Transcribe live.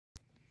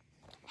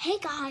Hey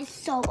guys,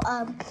 so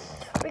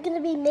we're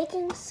gonna be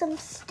making some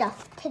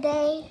stuff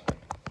today.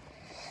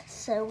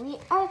 So we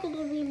are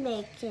gonna be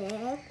making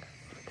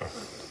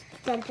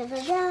dun, dun, dun,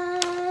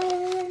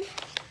 dun,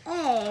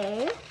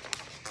 a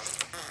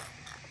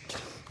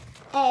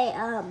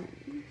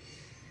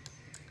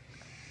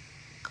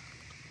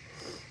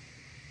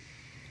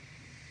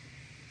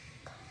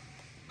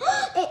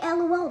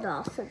LOL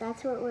doll. So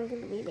that's what we're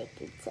gonna be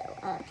making. So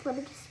let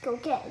me just go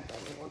get an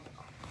LOL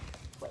doll.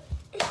 Wait.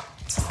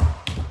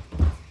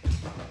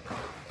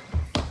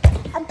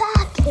 I'm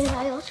back, and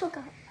I also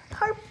got a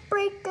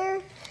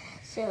Heartbreaker.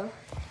 So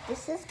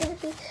this is gonna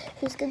be,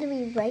 who's gonna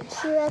be right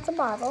here as a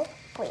model.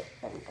 Wait,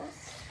 let me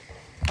just.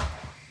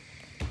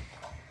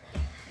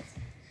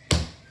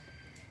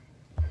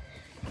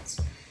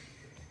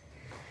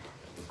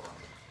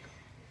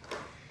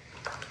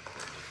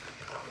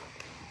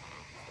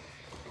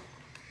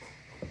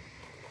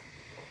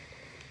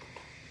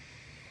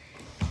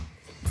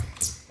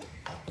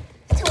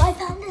 So I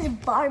found this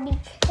Barbie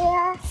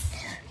chair.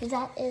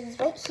 That is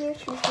right here.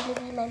 She's gonna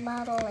be my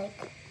model,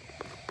 like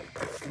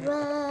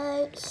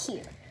right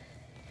here.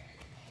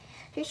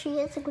 Here she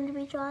is. I'm gonna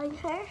be drawing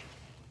her,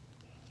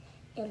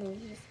 and then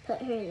just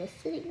put her in a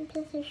sitting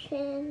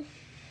position,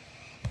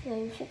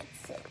 and she can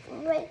sit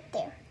right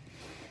there.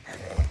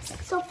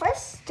 So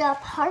first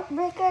up,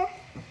 Heartbreaker.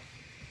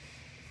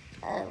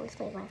 What's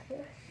my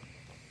marker?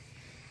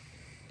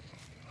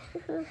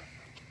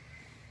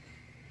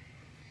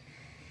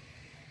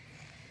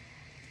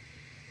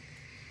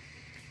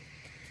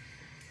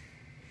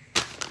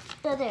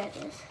 So there it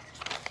is.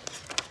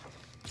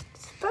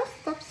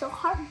 First up, so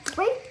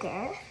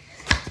Heartbreaker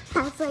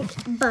has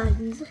like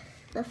buns.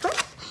 The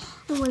first,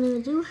 I want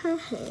to do her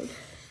head.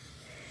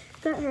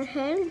 Got her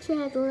head, and she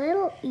has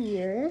little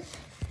ears.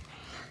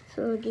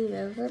 So we'll do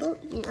the little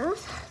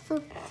ears.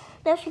 So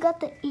now she got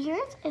the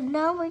ears, and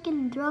now we're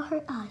gonna draw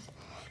her eyes.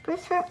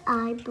 First, her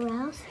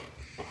eyebrows.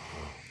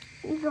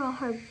 We draw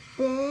her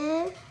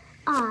big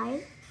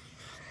eye.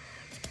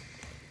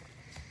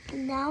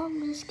 Now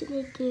I'm just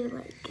gonna do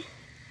like.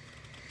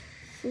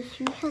 So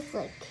she has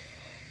like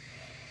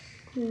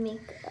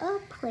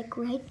makeup like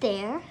right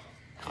there.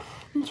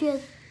 And she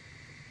has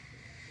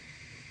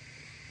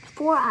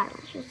 4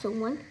 eyelashes. So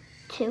 1,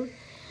 2,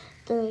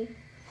 3,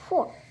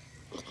 4.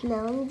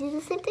 Now let me do the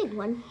same thing.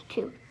 1,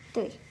 2,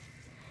 3,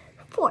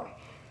 4.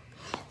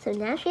 So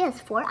now she has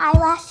 4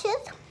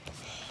 eyelashes.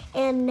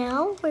 And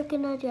now we're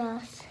gonna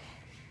just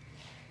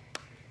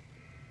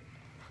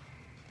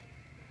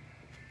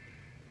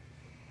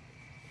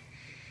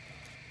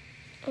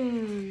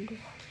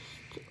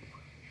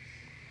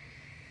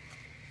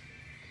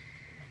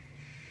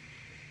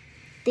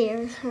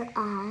there's her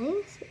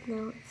eyes.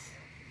 Now it's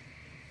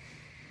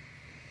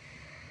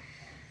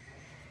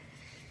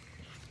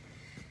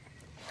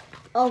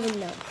oh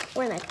no,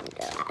 we're not gonna do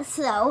that.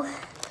 So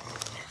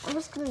I'm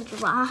just gonna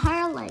draw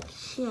her like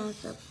she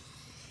has a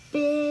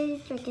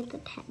big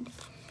gigantic head.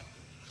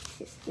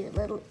 Just do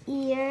little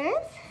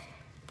ears.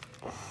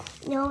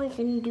 Now we're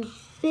gonna do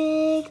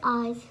big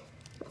eyes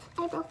with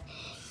eyebrows,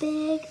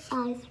 big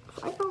eyes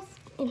with eyebrows,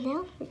 and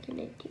now we're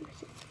gonna do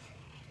this.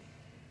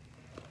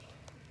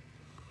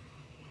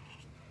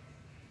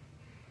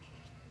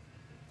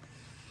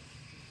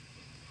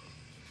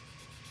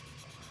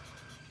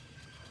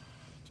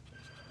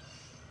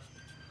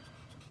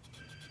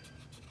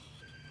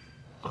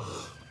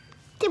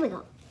 There we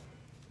go.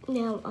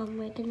 Now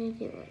we're gonna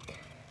do like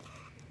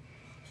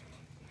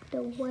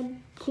the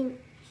 1, 2,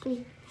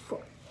 3,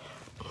 4.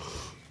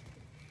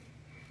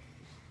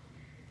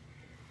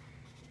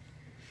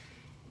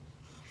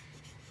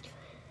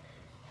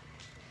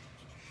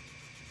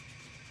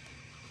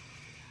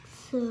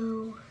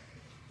 So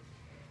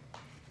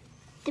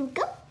there we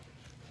go.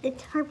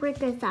 It's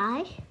Heartbreaker's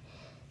eye.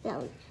 Now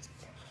we just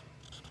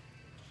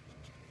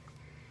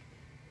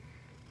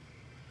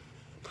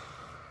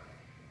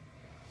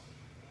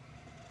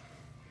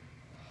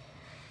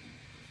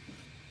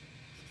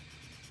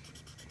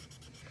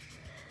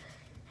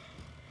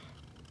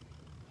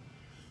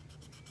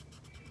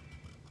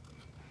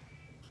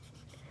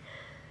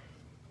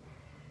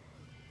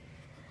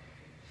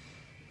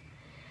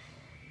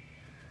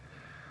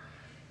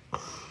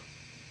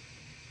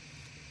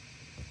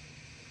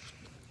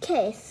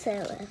okay, so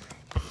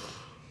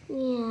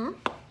yeah,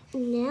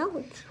 now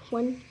it's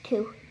 1,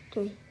 2,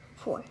 3,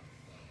 4.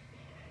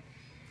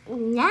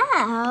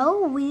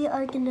 Now we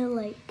are gonna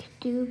like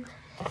do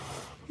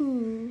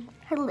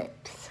her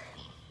lips.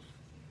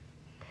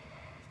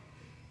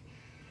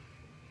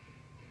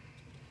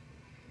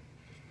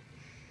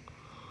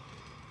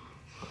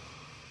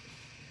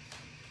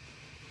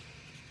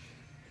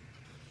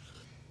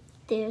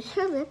 There's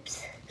her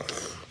lips,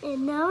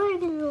 and now we're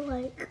gonna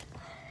like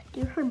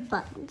do her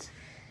buttons.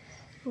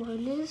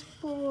 One is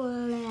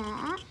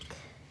black.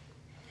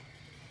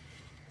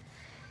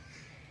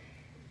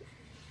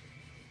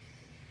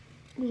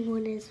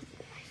 One is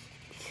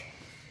white.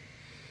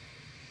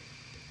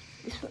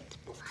 This one's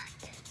black.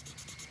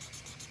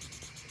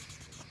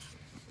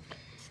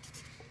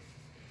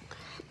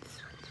 This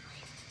one's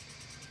white.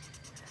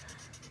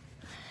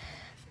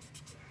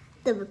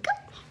 There we go.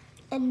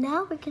 And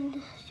now we're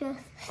gonna just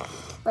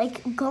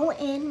like go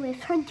in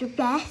with her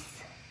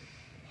dress.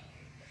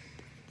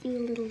 Do a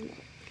little neck.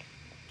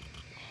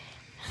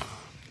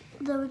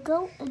 There we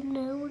go. And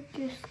now we're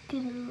just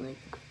gonna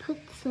like put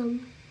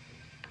some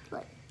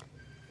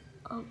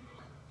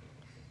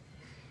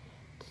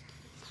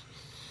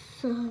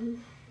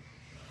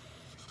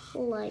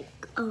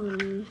like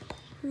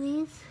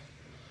these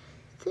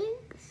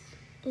things,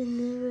 and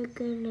then we're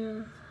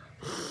gonna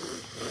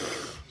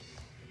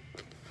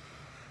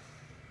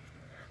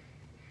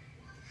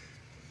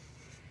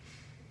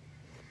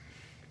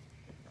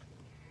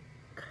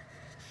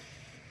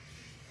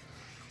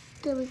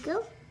there we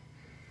go.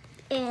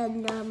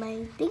 And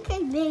I think I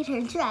made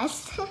her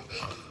dress.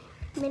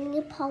 Many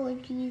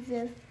apologies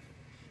if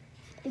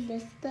I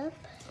messed up.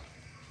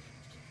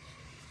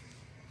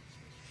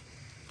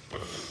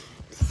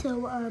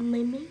 So I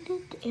made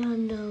it,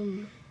 and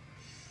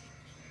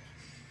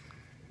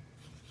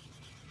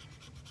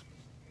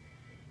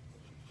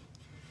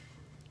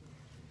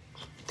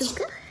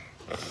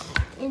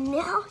and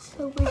now,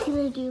 so we're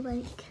gonna do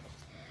like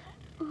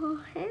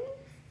him.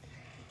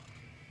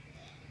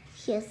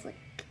 He has like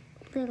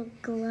little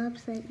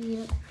gloves that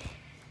you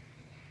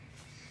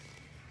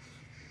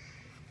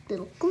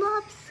little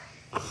gloves.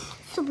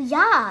 So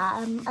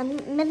yeah,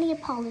 many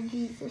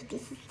apologies if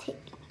this is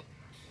taking.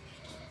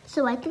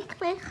 So I think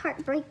my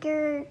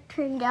Heartbreaker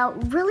turned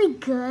out really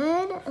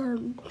good.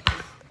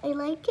 I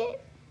like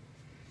it.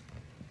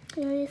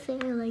 I always say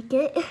I like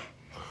it.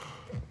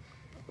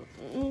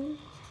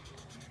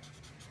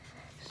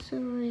 So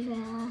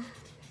yeah,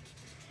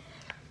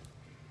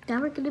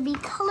 now we're gonna be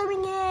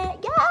coloring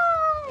it.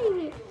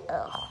 Yay!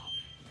 Ugh.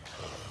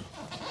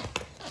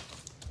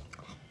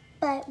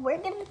 But we're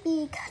gonna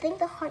be cutting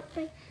the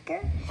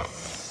Heartbreaker,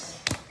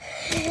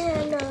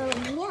 and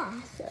yeah,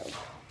 so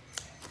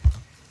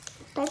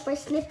time for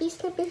snippy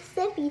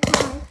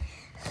time.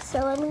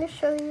 So I'm gonna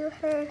show you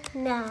her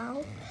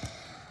now.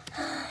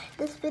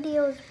 This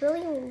video is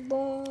really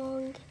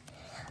long.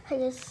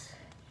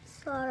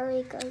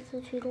 Sorry guys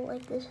if you don't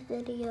like this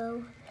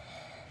video.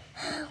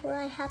 Well,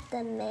 I have to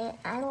admit,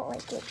 I don't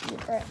like it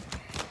either.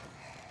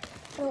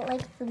 I don't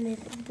like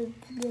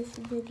this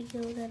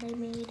video that I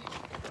made.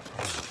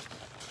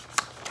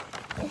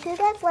 If you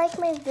guys like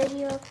my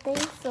video,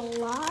 thanks a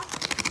lot.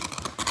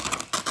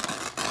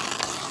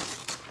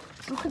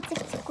 You could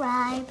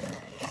subscribe.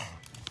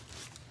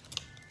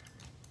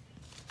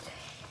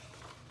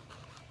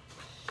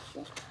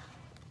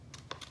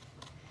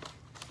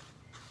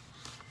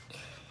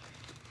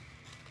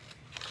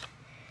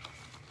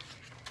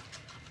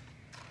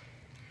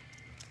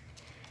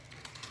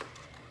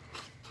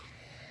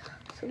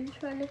 So I'm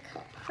trying to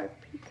cut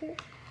Heartbreaker.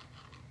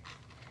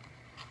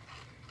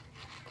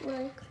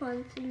 Like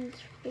concentrating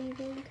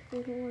because I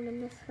don't want to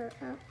mess her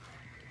up.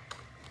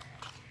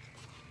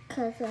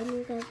 Because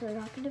you guys are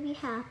not going to be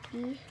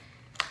happy.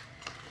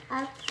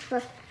 I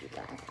trust you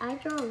guys. I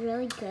draw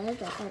really good,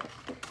 but I don't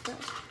think so.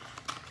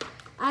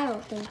 I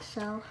don't think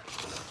so.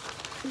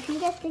 If you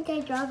guys think I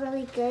draw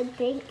really good,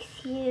 thank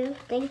you.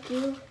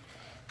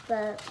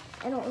 But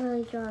I don't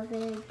really draw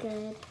very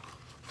good.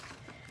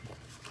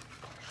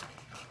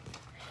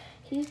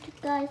 If you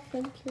guys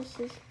think this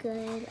is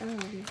good,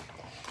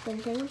 then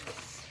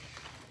thanks.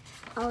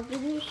 I'll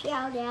give you a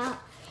shout out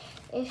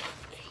if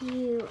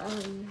you,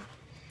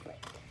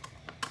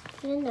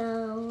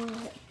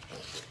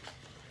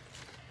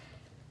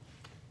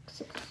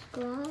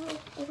 subscribe.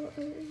 I don't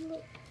really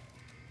know.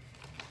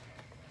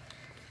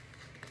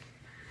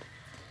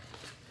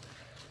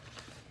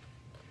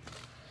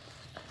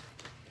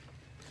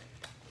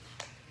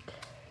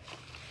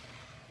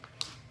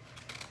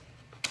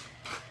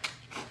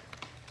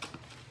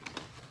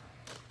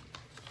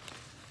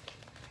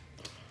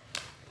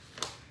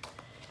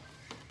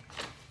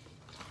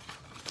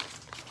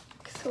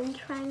 So I'm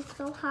trying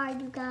so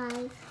hard, you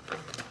guys.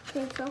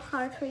 It's so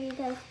hard for you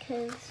guys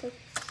to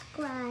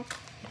subscribe.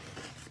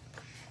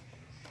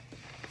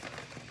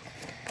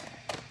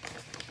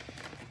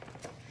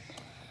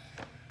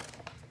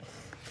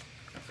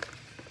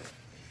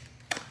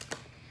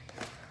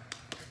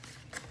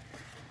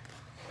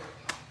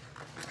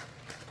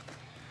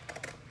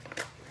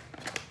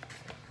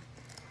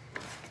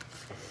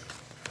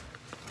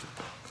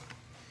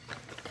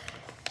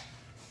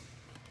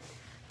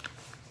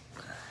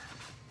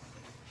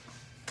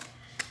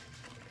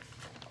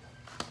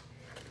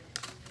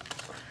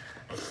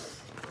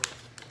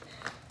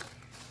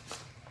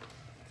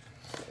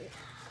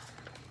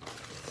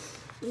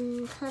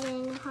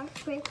 Cutting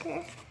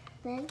Heartbreaker,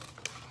 then you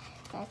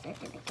guys are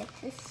gonna get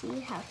to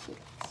see how she looks.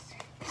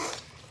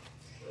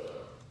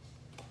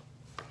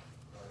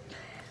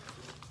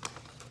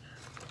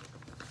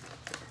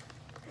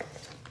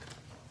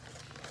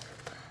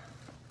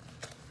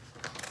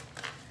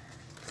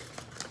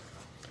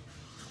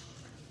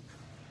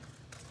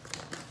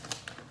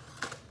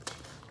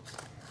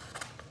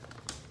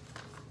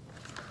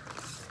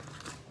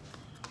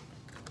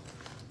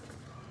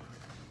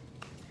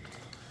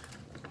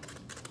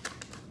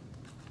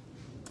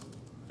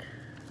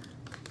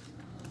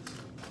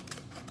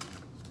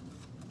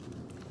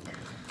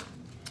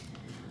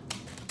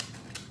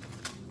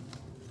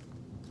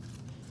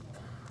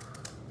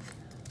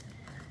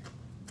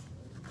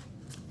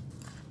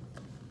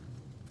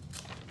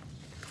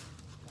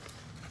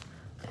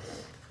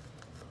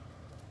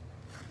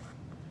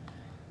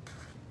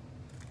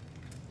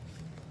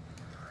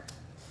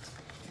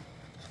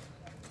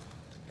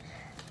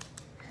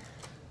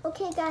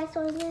 Okay guys,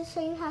 so I'm going to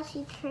show you how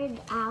she turned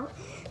out.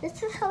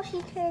 This is how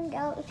she turned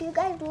out. If you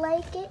guys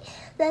like it,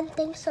 then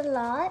thanks a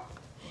lot.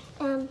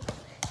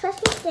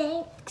 Special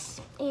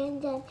thanks.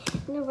 And then I'm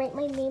going to write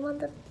my name on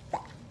the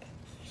back.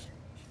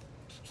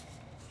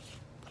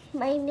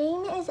 My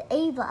name is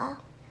Ava.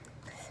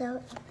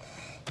 So,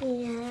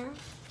 yeah.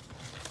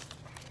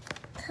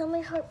 How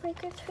my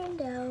heartbreaker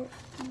turned out.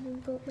 And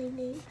then put my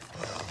name.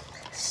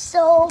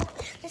 So,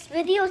 this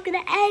video is going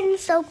to end.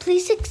 So,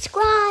 please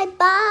subscribe.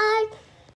 Bye.